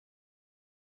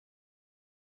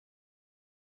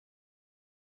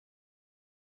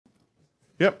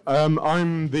Yep,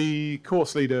 I'm the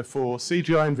course leader for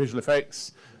CGI and visual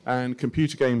effects and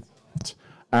computer games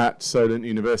at Solent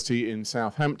University in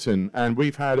Southampton, and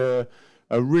we've had a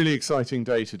really exciting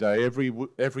day today.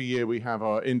 Every year we have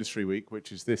our industry week,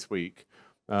 which is this week.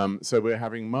 So we're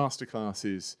having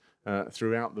masterclasses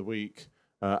throughout the week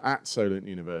at Solent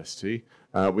University.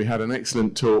 We had an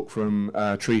excellent talk from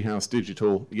Treehouse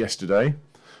Digital yesterday.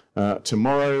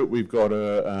 Tomorrow we've got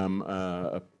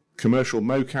a commercial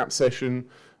mocap session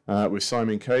with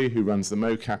Simon Kay, who runs the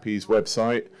Mocappies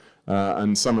website,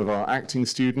 and some of our acting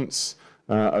students,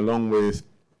 along with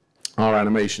our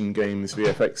animation games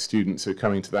VFX students who are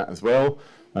coming to that as well.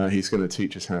 He's going to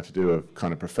teach us how to do a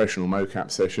kind of professional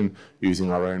mocap session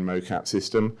using our own mocap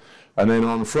system. And then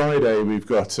on Friday we've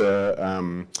got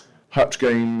Hutch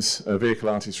Games, a vehicle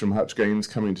artist from Hutch Games,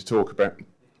 coming to talk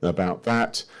about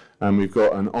that. And we've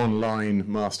got an online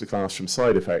masterclass from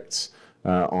Side Effects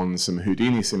on some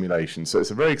Houdini simulation. So it's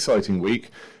a very exciting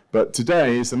week, but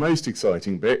today is the most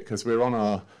exciting bit because we're on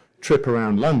our trip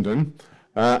around London,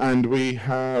 and we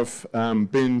have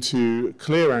been to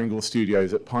Clear Angle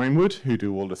Studios at Pinewood, who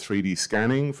do all the 3D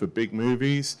scanning for big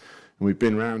movies, and we've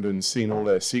been around and seen all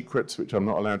their secrets, which I'm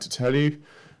not allowed to tell you.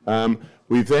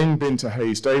 We've then been to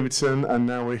Hayes Davidson, and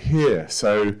now we're here,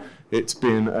 so it's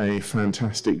been a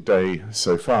fantastic day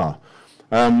so far.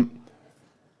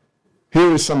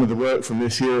 Here is some of the work from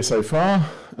this year so far.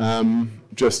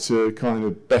 Just to kind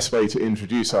of best way to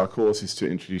introduce our course is to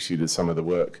introduce you to some of the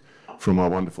work from our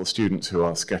wonderful students who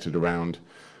are scattered around.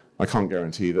 I can't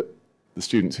guarantee that the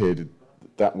students here did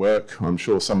that work. I'm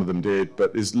sure some of them did,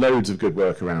 but there's loads of good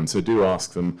work around, so do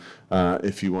ask them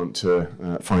if you want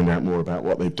to find out more about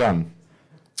what they've done.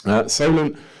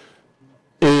 Solent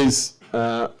is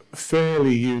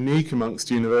fairly unique amongst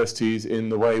universities in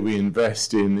the way we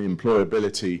invest in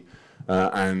employability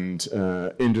and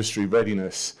industry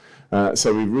readiness.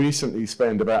 So we recently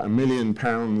spent about £1 million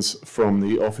from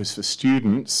the Office for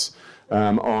Students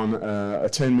on a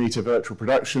 10-metre virtual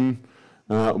production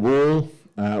wall,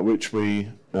 which we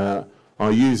are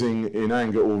using in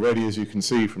anger already, as you can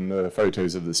see from the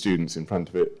photos of the students in front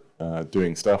of it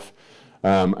doing stuff,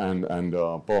 and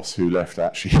our boss who left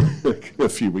actually a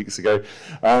few weeks ago.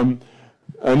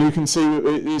 And you can see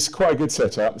it's quite a good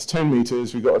setup. It's 10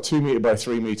 metres. We've got a 2 metre by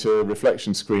 3 metre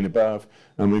reflection screen above,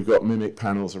 and we've got mimic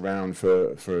panels around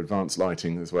for advanced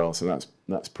lighting as well. So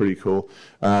that's pretty cool.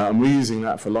 And we're using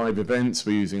that for live events.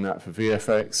 We're using that for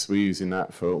VFX. We're using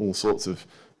that for all sorts of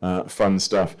fun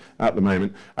stuff at the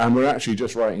moment. And we're actually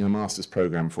just writing a master's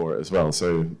program for it as well.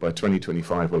 So by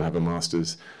 2025, we'll have a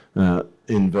master's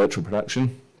in virtual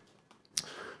production.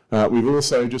 We've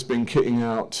also just been kitting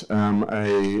out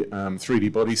a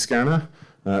 3D body scanner,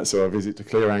 so our visit to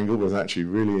Clear Angle was actually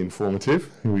really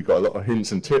informative. We got a lot of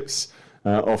hints and tips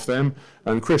off them,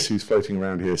 and Chris, who's floating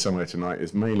around here somewhere tonight,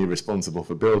 is mainly responsible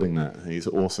for building that. He's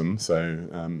awesome,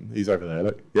 so he's over there,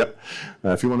 look, yep.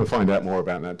 If you want to find out more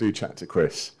about that, do chat to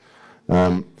Chris.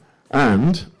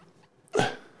 And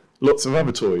lots of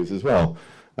other toys as well.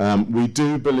 We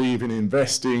do believe in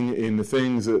investing in the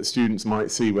things that students might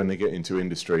see when they get into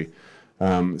industry.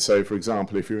 So, for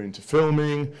example, if you're into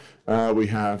filming, we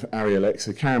have Arri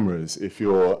Alexa cameras. If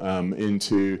you're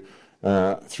into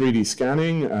 3D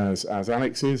scanning, as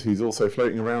Alex is, who's also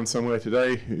floating around somewhere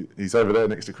today, he's over there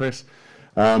next to Chris.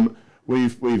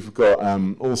 We've got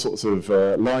all sorts of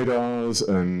LiDARs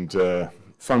and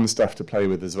fun stuff to play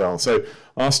with as well. So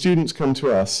our students come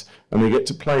to us and they get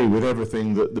to play with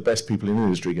everything that the best people in the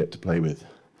industry get to play with,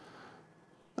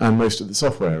 and most of the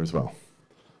software as well.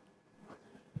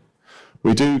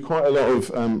 We do quite a lot of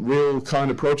real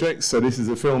kind of projects. So this is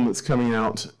a film that's coming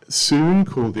out soon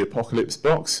called The Apocalypse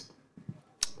Box,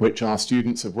 which our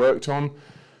students have worked on.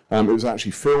 It was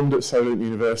actually filmed at Solent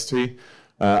University,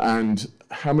 and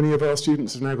how many of our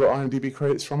students have now got IMDb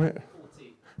credits from it?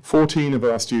 14 of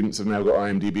our students have now got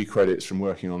IMDb credits from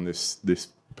working on this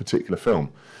particular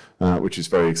film, which is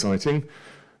very exciting.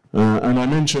 And I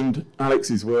mentioned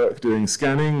Alex's work doing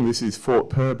scanning. This is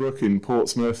Fort Purbrook in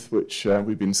Portsmouth, which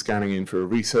we've been scanning in for a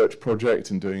research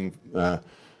project and doing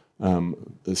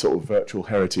the sort of virtual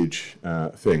heritage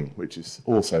thing, which is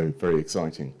also very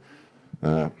exciting.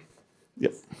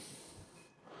 Yep.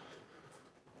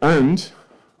 And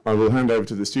I will hand over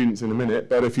to the students in a minute,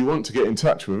 but if you want to get in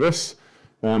touch with us,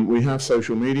 we have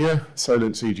social media,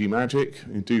 Solent CG Magic.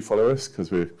 You do follow us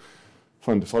because we're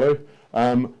fun to follow.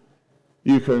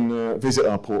 You can visit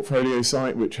our portfolio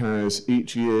site, which has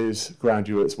each year's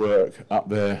graduates' work up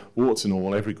there, warts and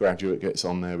all. Every graduate gets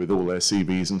on there with all their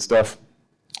CVs and stuff.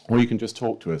 Or you can just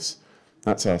talk to us.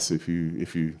 That's us if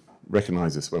you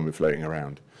recognise us when we're floating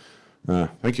around.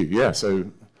 Thank you. Yeah, so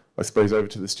I suppose over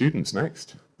to the students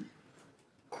next.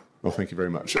 Well, thank you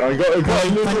very much. I got a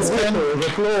little round of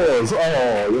applause.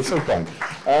 Oh, you're so kind.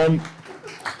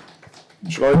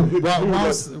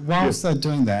 Whilst they're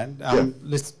doing that,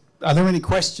 are there any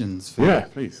questions? For you?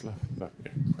 Please. Love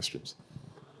questions.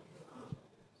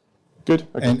 Good.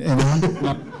 Okay.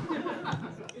 Anyone?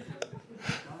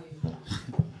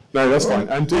 No, that's fine.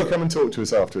 And do come and talk to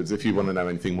us afterwards if you want to know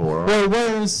anything more. Right?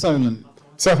 Where is Solent?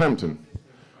 Southampton.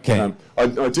 Okay.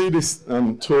 I do this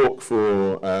talk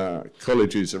for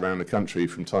colleges around the country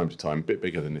from time to time, a bit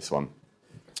bigger than this one.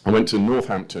 I went to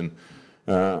Northampton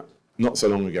not so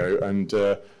long ago and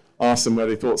asked them where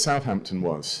they thought Southampton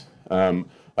was. And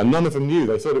none of them knew.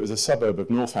 They thought it was a suburb of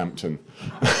Northampton.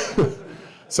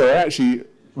 So I actually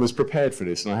was prepared for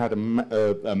this, and I had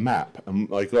a map, and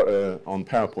I got on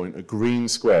PowerPoint a green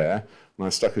square, and I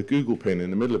stuck a Google pin in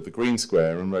the middle of the green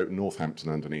square and wrote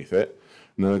Northampton underneath it.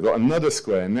 And then I got another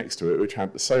square next to it which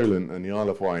had the Solent and the Isle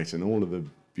of Wight and all of the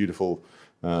beautiful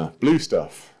blue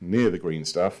stuff near the green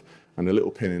stuff, and a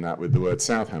little pin in that with the word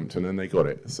Southampton, and they got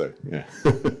it. So yeah.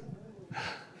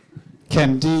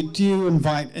 Ken, do you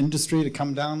invite industry to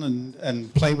come down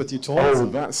and play with your talks? Oh,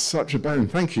 that's such a bone.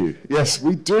 Thank you. Yes,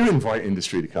 we do invite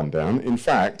industry to come down. In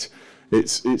fact,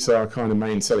 it's our kind of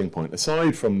main selling point.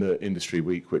 Aside from the industry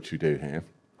week, which we do here,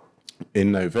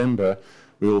 in November,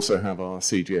 we also have our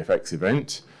CGFX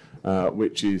event,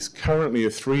 which is currently a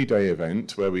 3-day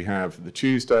event where we have the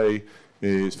Tuesday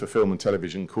is for film and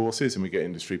television courses, and we get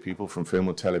industry people from film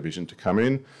and television to come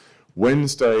in.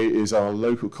 Wednesday is our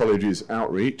local colleges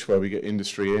outreach, where we get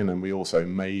industry in and we also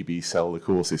maybe sell the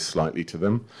courses slightly to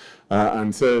them.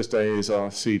 And Thursday is our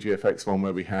CGFX one,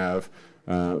 where we have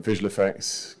visual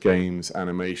effects, games,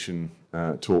 animation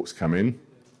talks come in.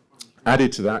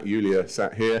 Added to that, Yulia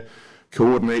sat here,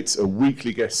 coordinates a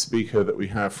weekly guest speaker that we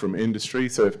have from industry.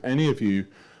 So if any of you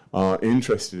are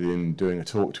interested in doing a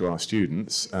talk to our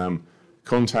students,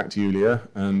 contact Yulia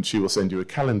and she will send you a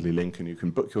Calendly link, and you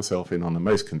can book yourself in on the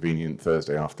most convenient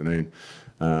Thursday afternoon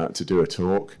to do a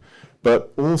talk.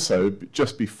 But also,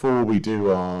 just before we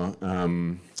do our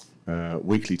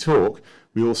weekly talk,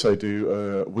 we also do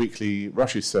a weekly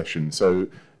rushes session. So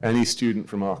any student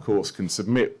from our course can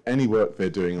submit any work they're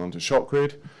doing onto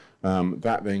ShotGrid.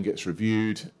 That then gets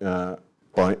reviewed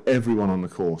by everyone on the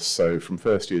course. So from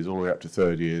first years all the way up to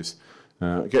third years,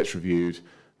 gets reviewed.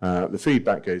 The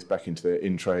feedback goes back into their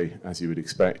in-tray, as you would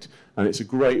expect, and it's a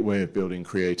great way of building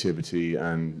creativity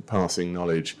and passing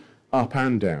knowledge up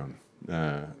and down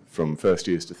from first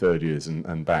years to third years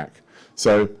and back.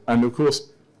 So, and of course,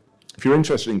 if you're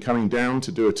interested in coming down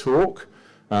to do a talk,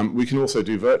 we can also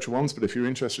do virtual ones, but if you're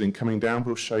interested in coming down,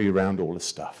 we'll show you around all the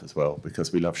stuff as well,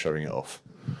 because we love showing it off.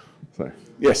 So,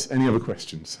 yes, any other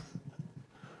questions?